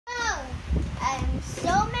I'm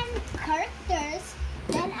so many characters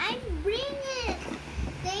that I bring it.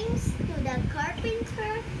 Thanks to the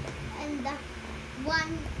carpenter and the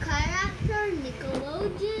one character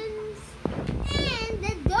Nickelodeon's and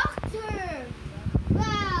the doctor.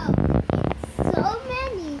 Wow, it's so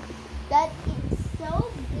many that it's so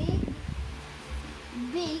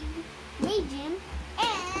big, medium,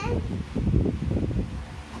 and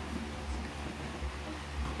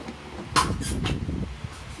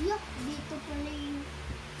yuck, dito pala yung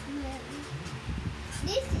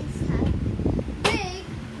this is a big,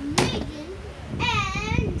 medium,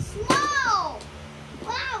 and small.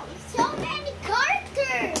 Wow, it's so many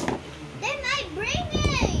characters. Then I bring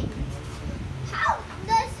in. How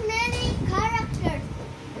does many characters?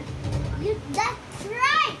 That's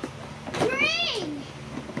right, bring.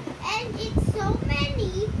 And it's so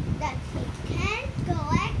many that he can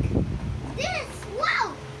collect this.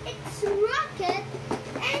 Wow, it's rocket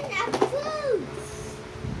and a food.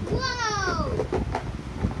 Wow,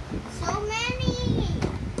 so many.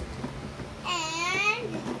 And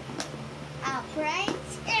a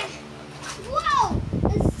friends. Wow,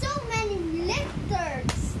 there's so many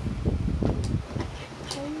letters.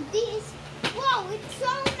 And this. Wow, it's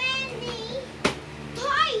so many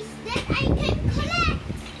toys that I can collect.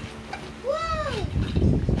 Wow,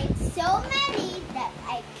 it's so many that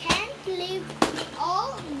I can't live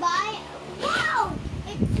all by. Wow,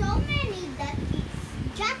 it's so many that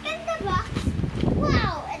it's Jack in the Box.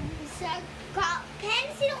 Wow, and it's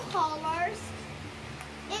pencil colors.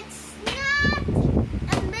 It's not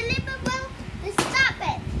unbelievable to stop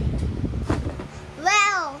it.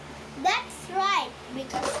 Well, that's right,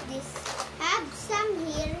 because this have some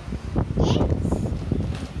here. It's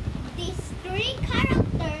these three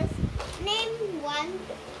characters. Name one,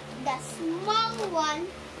 the small one.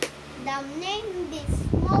 The name these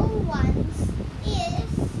small ones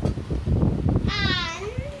is an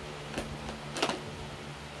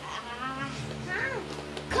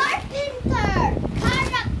carpenter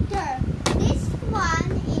character. This one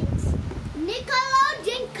is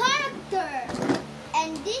Nickelodeon character,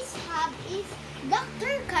 and this hub is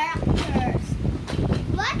doctor characters.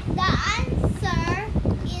 What the answer